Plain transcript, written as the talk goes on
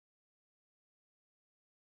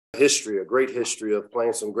A great history of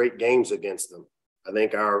playing some great games against them. I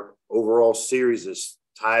think our overall series is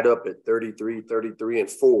tied up at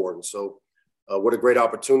 33-4. And so what a great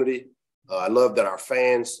opportunity. I love that our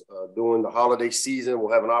fans during the holiday season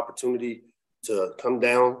will have an opportunity to come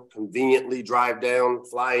down, conveniently drive down,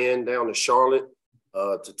 fly in down to Charlotte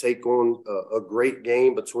to take on a great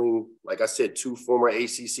game between, like I said, two former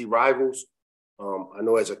ACC rivals. I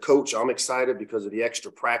know as a coach, I'm excited because of the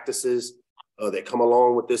extra practices that come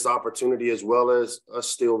along with this opportunity, as well as us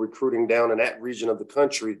still recruiting down in that region of the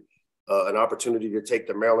country, an opportunity to take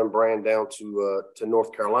the Maryland brand down to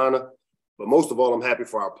North Carolina. But most of all, I'm happy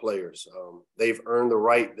for our players. They've earned the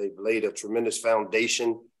right. They've laid a tremendous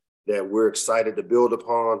foundation that we're excited to build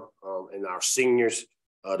upon, and our seniors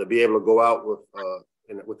to be able to go out with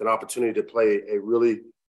an opportunity to play a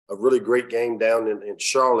really great game down in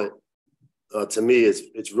Charlotte. To me,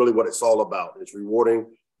 it's really what it's all about. It's rewarding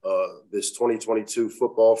this 2022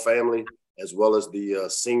 football family, as well as the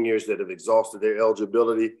seniors that have exhausted their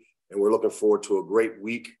eligibility. And we're looking forward to a great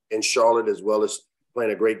week in Charlotte, as well as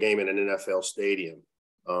playing a great game in an NFL stadium.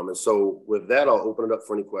 And so with that, I'll open it up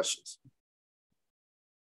for any questions.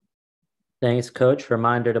 Thanks, Coach.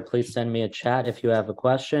 Reminder to please send me a chat if you have a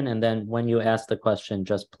question. And then when you ask the question,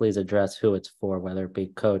 just please address who it's for, whether it be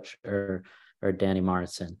Coach or Danny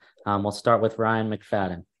Morrison. We'll start with Ryan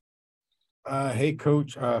McFadden. Hey,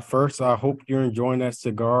 Coach. First, I hope you're enjoying that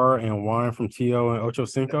cigar and wine from Tio and Ocho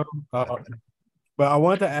Cinco. But I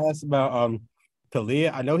wanted to ask about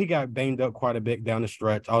Talia. I know he got banged up quite a bit down the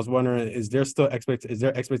stretch. I was wondering, is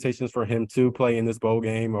there expectations for him to play in this bowl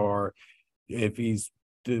game, or if he's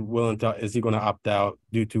willing to, is he going to opt out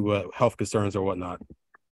due to health concerns or whatnot?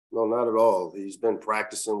 No, not at all. He's been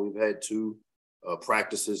practicing. We've had two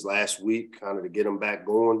practices last week, kind of to get him back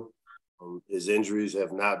going. His injuries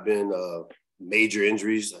have not been major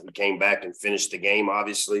injuries. He came back and finished the game,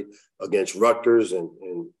 obviously, against Rutgers and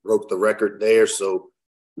broke the record there. So,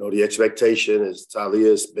 the expectation is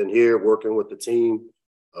Talia's been here working with the team,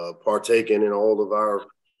 partaking in all of our,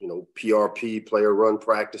 PRP player run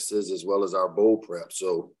practices, as well as our bowl prep.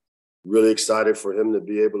 So really excited for him to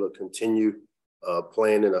be able to continue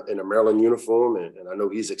playing in a Maryland uniform. And I know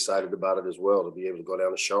he's excited about it as well, to be able to go down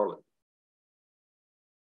to Charlotte.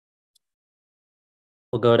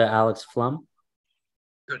 We'll go to Alex Flum.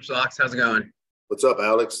 Coach Locks, how's it going? What's up,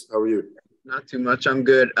 Alex? How are you? Not too much. I'm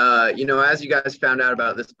good. As you guys found out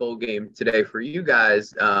about this bowl game today, for you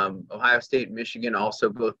guys, Ohio State and Michigan also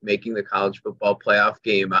both making the college football playoff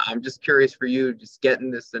game. I'm just curious for you, just getting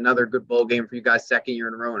this another good bowl game for you guys, second year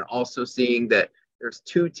in a row, and also seeing that there's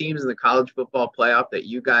two teams in the college football playoff that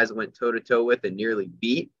you guys went toe-to-toe with and nearly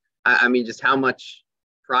beat. I mean, just how much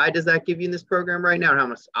pride does that give you in this program right now, and how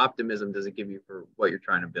much optimism does it give you for what you're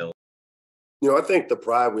trying to build? I think the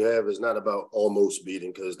pride we have is not about almost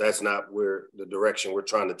beating, because that's not where the direction we're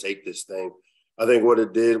trying to take this thing. I think what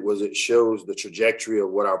it did was it shows the trajectory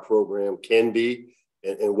of what our program can be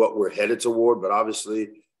and what we're headed toward. But obviously,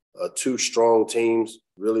 two strong teams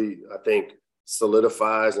really, I think,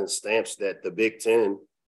 solidifies and stamps that the Big Ten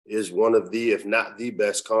is one of the, if not the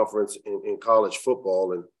best conference in college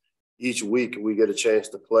football. And each week we get a chance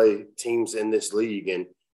to play teams in this league, and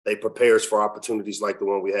they prepare us for opportunities like the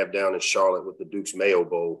one we have down in Charlotte with the Dukes Mayo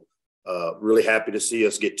Bowl. Really happy to see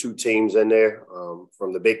us get two teams in there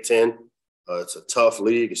from the Big Ten. It's a tough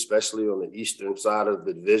league, especially on the eastern side of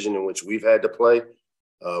the division in which we've had to play.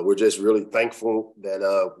 We're just really thankful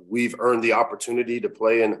that we've earned the opportunity to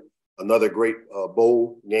play in another great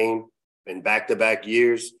bowl game in back-to-back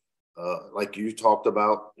years. Like you talked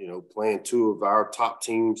about, playing two of our top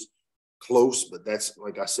teams close, but that's,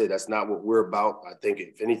 like I said, that's not what we're about. I think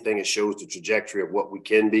if anything, it shows the trajectory of what we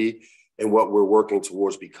can be and what we're working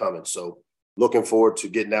towards becoming. So looking forward to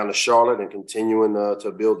getting down to Charlotte and continuing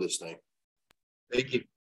to build this thing. Thank you.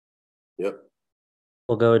 Yep.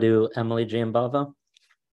 We'll go to Emily Giambava.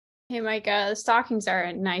 Hey, Mike, the stockings are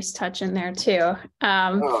a nice touch in there too.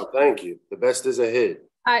 Thank you. The best is ahead.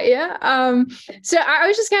 So I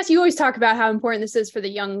was just going to ask, you always talk about how important this is for the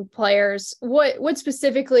young players. What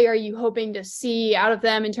specifically are you hoping to see out of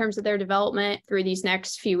them in terms of their development through these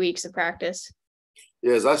next few weeks of practice?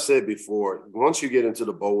 Yeah, as I said before, once you get into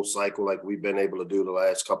the bowl cycle, like we've been able to do the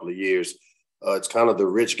last couple of years, it's kind of the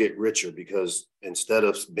rich get richer, because instead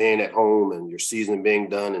of being at home and your season being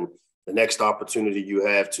done and the next opportunity you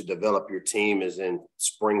have to develop your team is in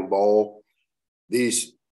spring ball,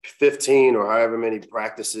 these 15 or however many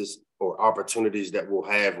practices or opportunities that we'll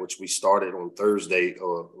have, which we started on Thursday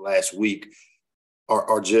or last week,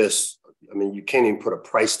 are just, you can't even put a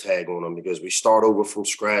price tag on them, because we start over from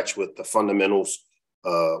scratch with the fundamentals.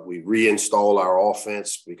 We reinstall our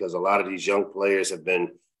offense, because a lot of these young players have been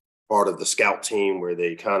part of the scout team where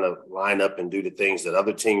they kind of line up and do the things that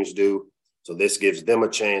other teams do. So this gives them a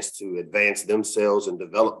chance to advance themselves and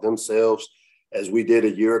develop themselves. As we did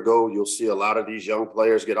a year ago, you'll see a lot of these young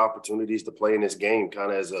players get opportunities to play in this game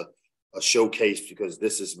kind of as a showcase, because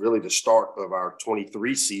this is really the start of our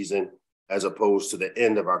 23 season as opposed to the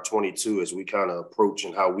end of our 22 as we kind of approach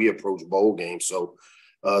and how we approach bowl games. So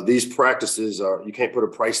these practices you can't put a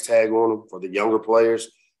price tag on them for the younger players.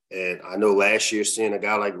 And I know last year seeing a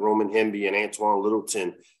guy like Roman Hemby and Antoine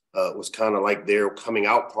Littleton was kind of like their coming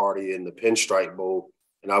out party in the Pinstripe Bowl.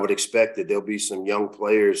 And I would expect that there'll be some young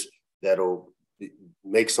players that'll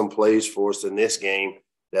make some plays for us in this game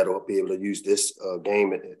that'll be able to use this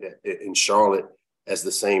game in Charlotte as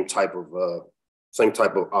the same type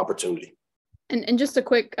of opportunity. And just a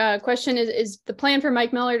quick question, is the plan for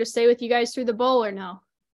Mike Miller to stay with you guys through the bowl or no?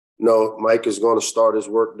 No, Mike is going to start his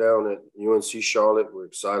work down at UNC Charlotte. We're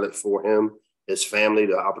excited for him, his family,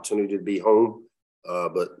 the opportunity to be home.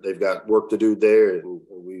 But they've got work to do there, and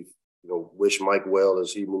we wish Mike well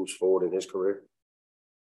as he moves forward in his career.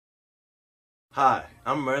 Hi,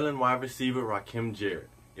 I'm Maryland wide receiver Rakim Jarrett.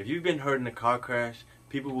 If you've been hurt in a car crash,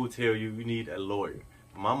 people will tell you you need a lawyer.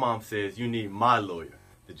 My mom says you need my lawyer,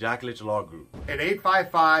 the Jackledge Law Group. At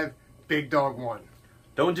 855 Big Dog 1.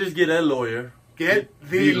 Don't just get a lawyer. Get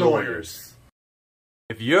the lawyers.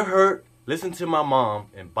 If you're hurt, listen to my mom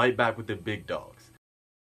and bite back with the big dogs.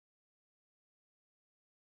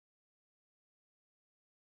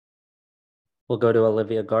 We'll go to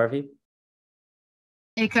Olivia Garvey.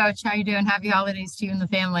 Hey, Coach. How you doing? Happy holidays to you and the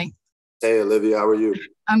family. Hey, Olivia. How are you?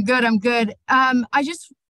 I'm good. I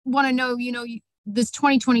just want to know, this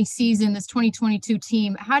 2020 season, this 2022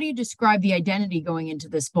 team, how do you describe the identity going into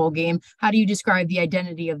this bowl game? How do you describe the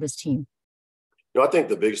identity of this team? I think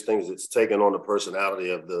the biggest thing is it's taken on the personality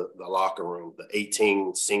of the locker room, the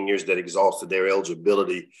 18 seniors that exhausted their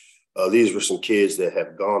eligibility. These were some kids that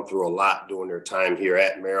have gone through a lot during their time here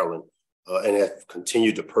at Maryland and have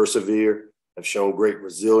continued to persevere, have shown great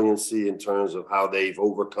resiliency in terms of how they've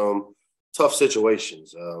overcome tough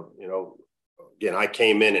situations. Again, I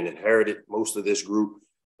came in and inherited most of this group.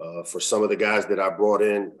 For some of the guys that I brought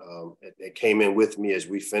in, that came in with me as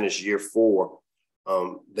we finished year 4,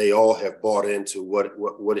 they all have bought into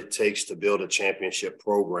what it takes to build a championship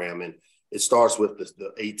program. And it starts with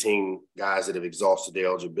the 18 guys that have exhausted their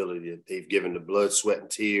eligibility, that they've given the blood, sweat, and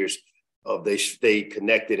tears. They stayed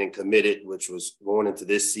connected and committed, which was going into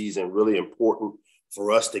this season really important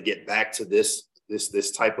for us to get back to this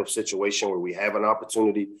type of situation where we have an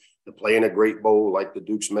opportunity to play in a great bowl like the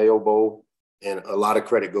Dukes Mayo Bowl. And a lot of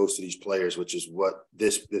credit goes to these players, which is what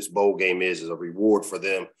this bowl game is a reward for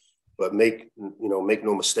them. But make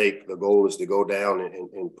no mistake, the goal is to go down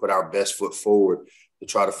and put our best foot forward to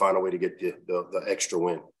try to find a way to get the extra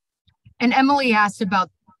win. And Emily asked about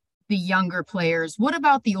the younger players. What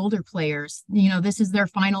about the older players? This is their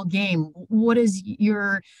final game. What is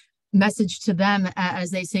your message to them as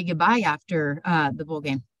they say goodbye after the bowl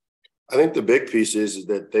game? I think the big piece is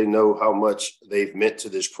that they know how much they've meant to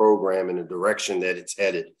this program and the direction that it's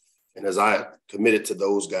headed. And as I committed to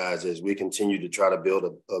those guys, as we continue to try to build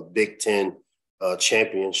a Big Ten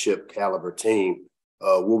championship caliber team,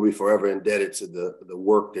 we'll be forever indebted to the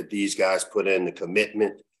work that these guys put in, the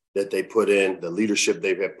commitment that they put in, the leadership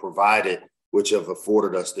they have provided, which have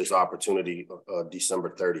afforded us this opportunity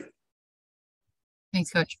December 30th.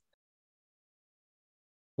 Thanks, Coach.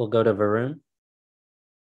 We'll go to Varun.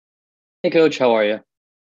 Hey, Coach, how are you?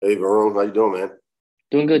 Hey, Varun, how you doing, man?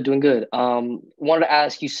 Doing good. Wanted to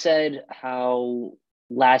ask, you said how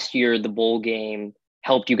last year the bowl game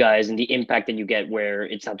helped you guys and the impact that you get where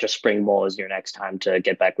it's not just spring ball is your next time to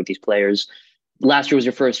get back with these players. Last year was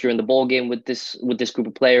your first year in the bowl game with this group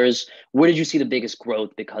of players. Where did you see the biggest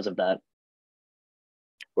growth because of that?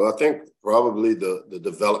 Well, I think probably the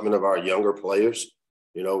development of our younger players.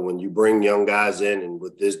 When you bring young guys in, and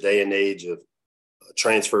with this day and age of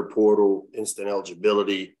transfer portal, instant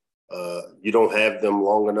eligibility, you don't have them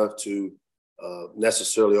long enough to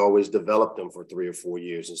necessarily always develop them for 3 or 4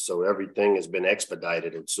 years. And so everything has been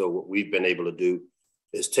expedited. And so what we've been able to do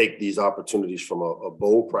is take these opportunities from a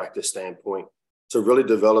bowl practice standpoint to really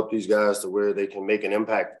develop these guys to where they can make an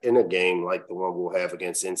impact in a game like the one we'll have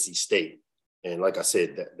against NC State. And like I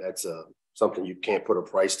said, that's something you can't put a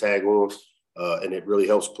price tag on. And it really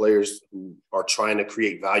helps players who are trying to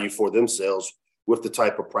create value for themselves with the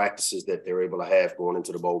type of practices that they're able to have going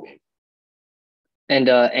into the bowl game. And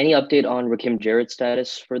any update on Rakim Jarrett's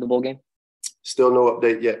status for the bowl game? Still no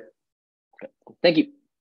update yet. Okay. Thank you.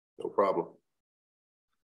 No problem.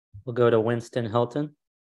 We'll go to Winston Hilton.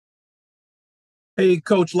 Hey,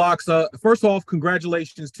 Coach Locks. First off,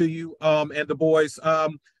 congratulations to you and the boys.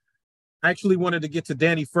 I actually wanted to get to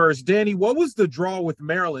Danny first. Danny, what was the draw with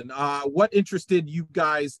Maryland? What interested you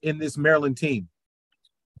guys in this Maryland team?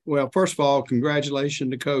 Well, first of all,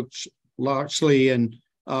 congratulations to Coach Locksley, and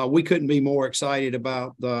we couldn't be more excited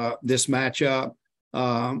about this matchup.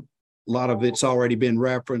 A lot of it's already been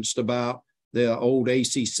referenced about the old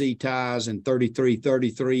ACC ties and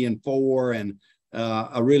 33-33-4, and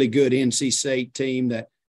a really good NC State team that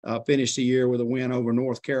finished the year with a win over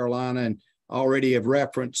North Carolina, and already have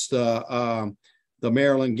referenced the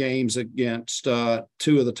Maryland games against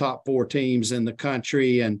two of the top four teams in the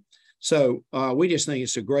country. And so we just think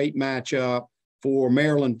it's a great matchup for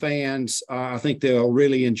Maryland fans. I think they'll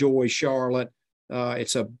really enjoy Charlotte.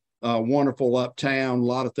 It's a wonderful uptown, a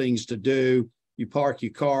lot of things to do. You park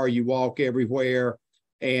your car, you walk everywhere.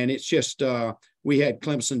 And it's just, we had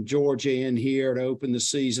Clemson, Georgia in here to open the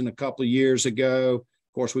season a couple of years ago.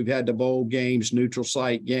 Of course, we've had the bowl games, neutral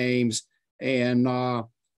site games, and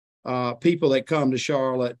people that come to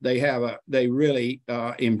Charlotte, they really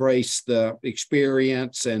embrace the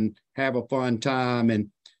experience and have a fun time. And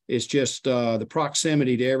it's just the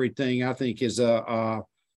proximity to everything, I think, is a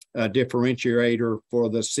differentiator for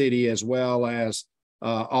the city, as well as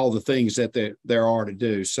all the things that there are to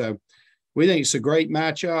do. So we think it's a great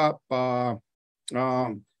matchup.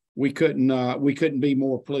 We couldn't be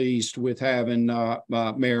more pleased with having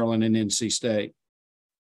Maryland and NC State.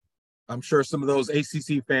 I'm sure some of those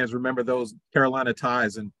ACC fans remember those Carolina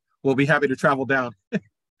ties, and we'll be happy to travel down.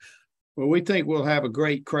 Well, we think we'll have a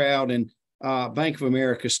great crowd, and Bank of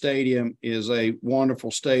America Stadium is a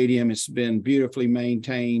wonderful stadium. It's been beautifully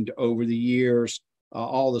maintained over the years.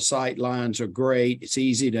 All the sight lines are great. It's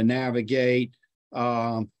easy to navigate.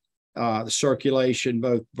 The circulation,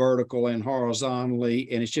 both vertical and horizontally,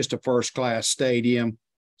 and it's just a first-class stadium.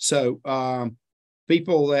 So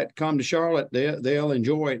people that come to Charlotte, they'll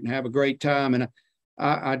enjoy it and have a great time. And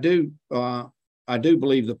I do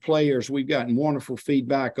believe the players, we've gotten wonderful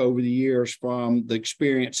feedback over the years from the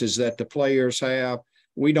experiences that the players have.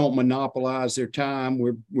 We don't monopolize their time.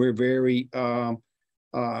 We're very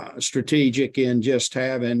strategic in just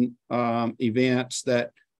having events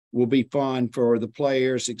that will be fun for the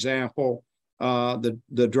players. Example,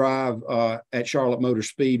 the drive at Charlotte Motor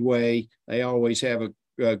Speedway, they always have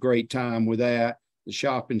a great time with that. The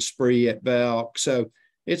shopping spree at Belk. So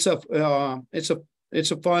it's a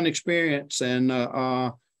fun experience, and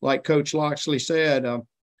like Coach Locksley said,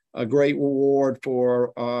 a great reward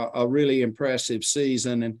for a really impressive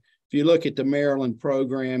season. And if you look at the Maryland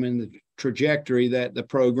program and the trajectory that the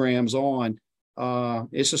program's on,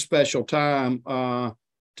 it's a special time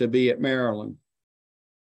to be at Maryland.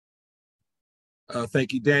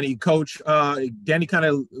 Thank you, Danny. Coach, Danny kind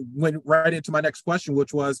of went right into my next question,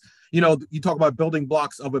 which was, you talk about building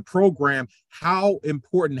blocks of a program. How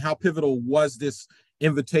important, how pivotal was this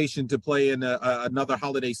invitation to play in another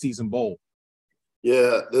holiday season bowl?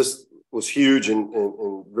 Yeah, this was huge and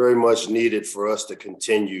very much needed for us to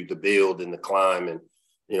continue to build and to climb. And,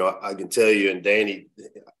 I can tell you, and Danny,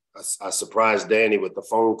 I surprised Danny with the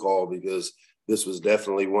phone call, because this was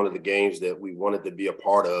definitely one of the games that we wanted to be a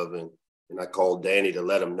part of. And I called Danny to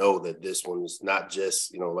let him know that this one was not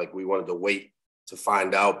just, like we wanted to wait to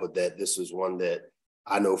find out, but that this is one that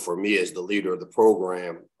I know for me as the leader of the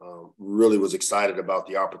program, really was excited about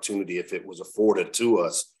the opportunity if it was afforded to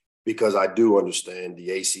us, because I do understand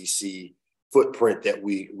the ACC footprint that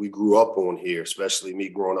we grew up on here, especially me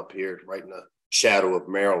growing up here right in the shadow of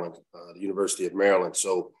Maryland, the University of Maryland.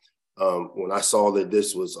 So when I saw that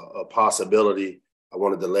this was a possibility, I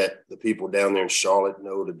wanted to let the people down there in Charlotte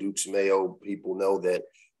know, the Dukes Mayo people know, that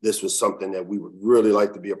this was something that we would really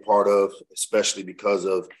like to be a part of, especially because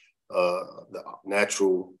of the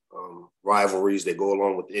natural rivalries that go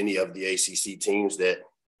along with any of the ACC teams that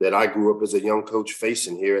I grew up as a young coach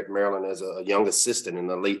facing here at Maryland as a young assistant in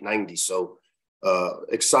the late 90s. So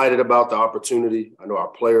excited about the opportunity. I know our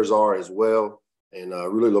players are as well, and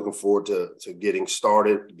really looking forward to getting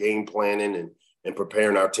started, game planning, and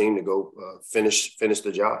preparing our team to go finish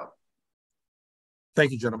the job.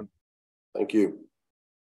 Thank you, gentlemen. Thank you.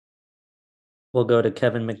 We'll go to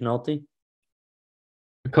Kevin McNulty.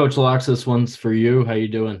 Coach Locks, this one's for you. How you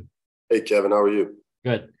doing? Hey, Kevin, how are you?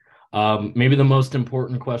 Good. Maybe the most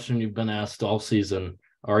important question you've been asked all season.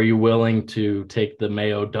 Are you willing to take the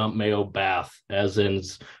dump Mayo bath, as in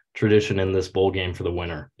tradition in this bowl game, for the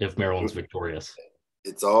winner if Maryland's victorious?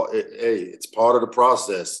 It's part of the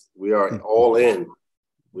process. We are all in.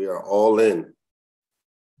 We are all in.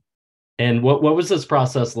 And what was this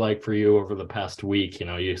process like for you over the past week?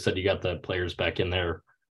 You said you got the players back in there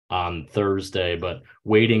on Thursday, but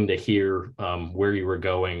waiting to hear where you were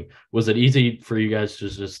going. Was it easy for you guys to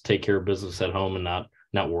just take care of business at home and not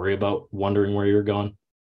not worry about wondering where you're going?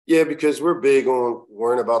 Yeah, because we're big on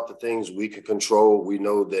worrying about the things we could control. We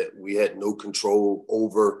know that we had no control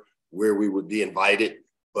over where we would be invited,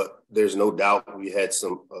 but there's no doubt we had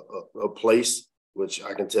a place, which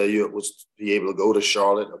I can tell you it was to be able to go to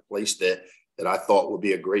Charlotte, a place that I thought would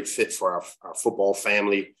be a great fit for our football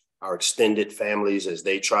family, our extended families as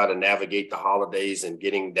they try to navigate the holidays and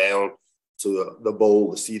getting down to the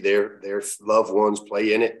bowl to see their loved ones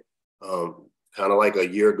play in it. Kind of like a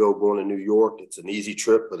year ago going to New York. It's an easy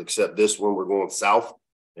trip, but except this one, we're going south,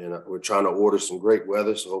 and we're trying to order some great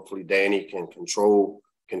weather. So hopefully Danny can control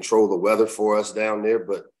the weather for us down there.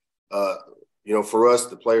 But, for us,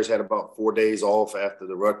 the players had about 4 days off after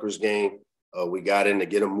the Rutgers game. We got in to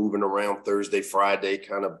get them moving around Thursday, Friday,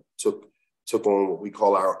 kind of took on what we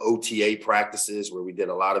call our OTA practices, where we did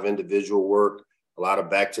a lot of individual work, a lot of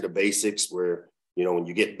back to the basics, where, when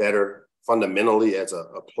you get better fundamentally as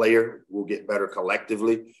a player, we'll get better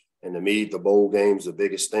collectively. And to me, the bowl games, the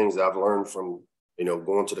biggest things that I've learned from,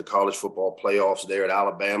 going to the college football playoffs there at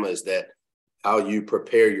Alabama is that how you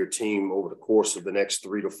prepare your team over the course of the next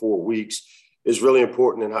 3 to 4 weeks is really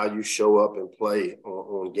important in how you show up and play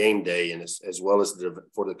on game day, and as well as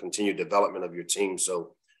for the continued development of your team.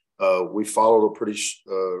 So we followed a pretty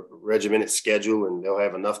regimented schedule, and they'll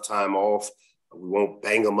have enough time off. We won't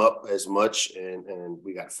bang them up as much, and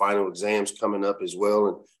we got final exams coming up as well.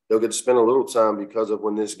 And they'll get to spend a little time because of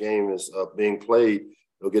when this game is being played.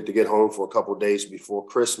 They'll get to get home for a couple of days before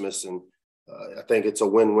Christmas, and I think it's a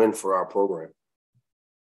win-win for our program.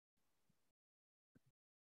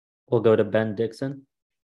 We'll go to Ben Dixon.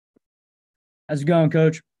 How's it going,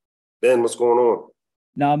 Coach? Ben, what's going on?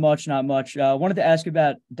 Not much. Wanted to ask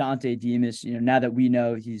about Dante Demas. Now that we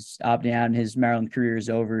know he's opting out and his Maryland career is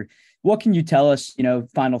over, what can you tell us,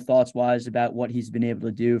 final thoughts wise about what he's been able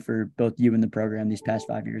to do for both you and the program these past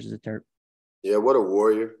 5 years as a Terp? Yeah, what a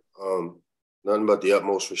warrior. Nothing but the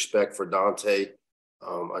utmost respect for Dante.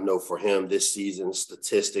 I know for him this season,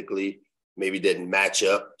 statistically, maybe didn't match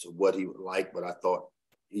up to what he would like, but I thought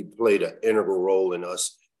he played an integral role in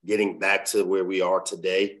us getting back to where we are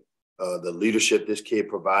today. The leadership this kid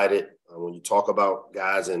provided, when you talk about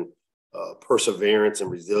guys and perseverance and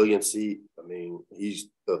resiliency, I mean, he's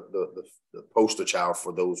the poster child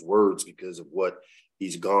for those words because of what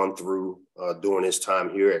he's gone through during his time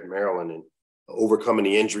here at Maryland, and overcoming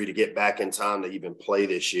the injury to get back in time to even play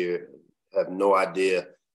this year. I have no idea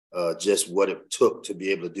just what it took to be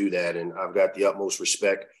able to do that. And I've got the utmost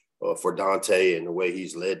respect for Dante and the way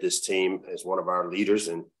he's led this team as one of our leaders.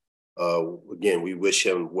 And again, we wish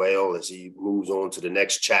him well as he moves on to the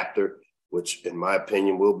next chapter, which in my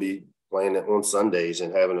opinion will be playing on Sundays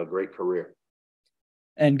and having a great career.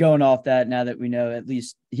 And going off that, now that we know at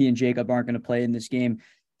least he and Jacob aren't going to play in this game,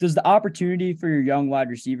 does the opportunity for your young wide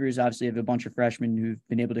receivers, obviously have a bunch of freshmen who've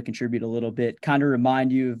been able to contribute a little bit, kind of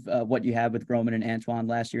remind you of what you had with Roman and Antoine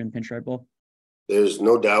last year in the Pinstripe Bowl? There's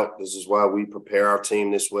no doubt. This is why we prepare our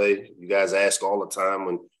team this way. You guys ask all the time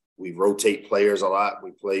when we rotate players a lot.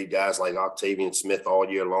 We play guys like Octavian Smith all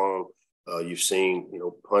year long. You've seen,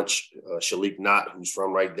 Punch Shalik Knott, who's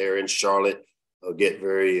from right there in Charlotte, get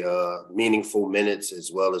very meaningful minutes, as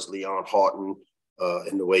well as Leon Houghton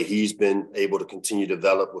and the way he's been able to continue to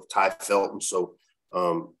develop with Ty Felton. So,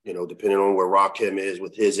 depending on where Rakim is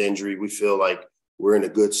with his injury, we feel like we're in a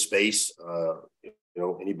good space.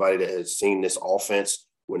 Anybody that has seen this offense,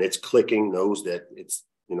 when it's clicking, knows that it's,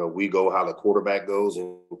 we go how the quarterback goes,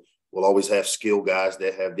 and we'll always have skilled guys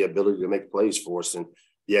that have the ability to make plays for us. And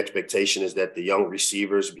the expectation is that the young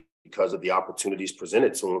receivers, because of the opportunities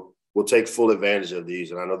presented to them, will take full advantage of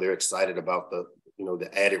these. And I know they're excited about the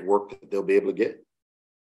added work that they'll be able to get.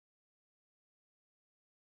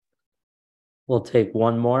 We'll take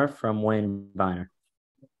one more from Wayne Biner.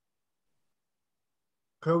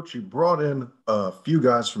 Coach, you brought in a few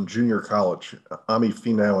guys from junior college, Ami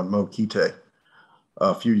Finau and Mo Kite,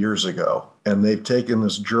 a few years ago, and they've taken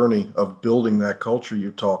this journey of building that culture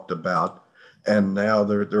you talked about, and now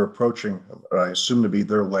they're approaching, I assume, to be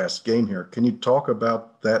their last game here. Can you talk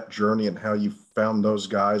about that journey and how you found those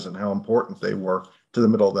guys and how important they were to the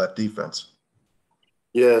middle of that defense?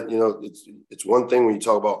 Yeah, it's one thing when you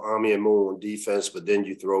talk about Ami and Mo on defense, but then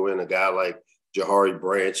you throw in a guy like Jahari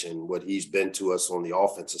Branch and what he's been to us on the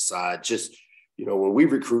offensive side. Just, when we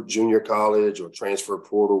recruit junior college or transfer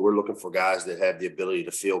portal, we're looking for guys that have the ability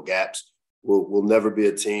to fill gaps. We'll never be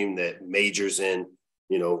a team that majors in,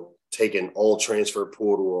 taking all transfer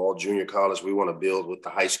portal or all junior college. We want to build with the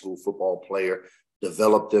high school football player,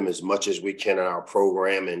 develop them as much as we can in our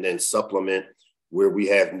program, and then supplement where we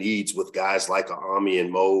have needs with guys like Ami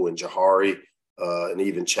and Mo and Jahari and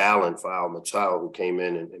even Challen for Al Mattel, who came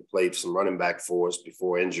in and played some running back for us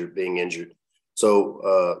before being injured.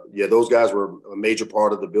 So, those guys were a major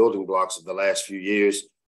part of the building blocks of the last few years.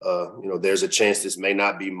 There's a chance this may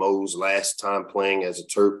not be Mo's last time playing as a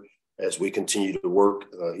Terp as we continue to work.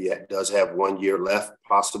 He does have 1 year left,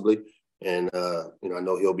 possibly. And, I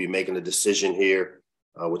know he'll be making a decision here,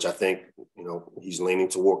 which I think, he's leaning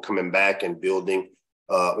toward coming back and building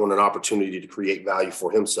on an opportunity to create value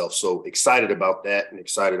for himself. So excited about that and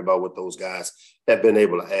excited about what those guys have been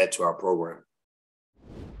able to add to our program.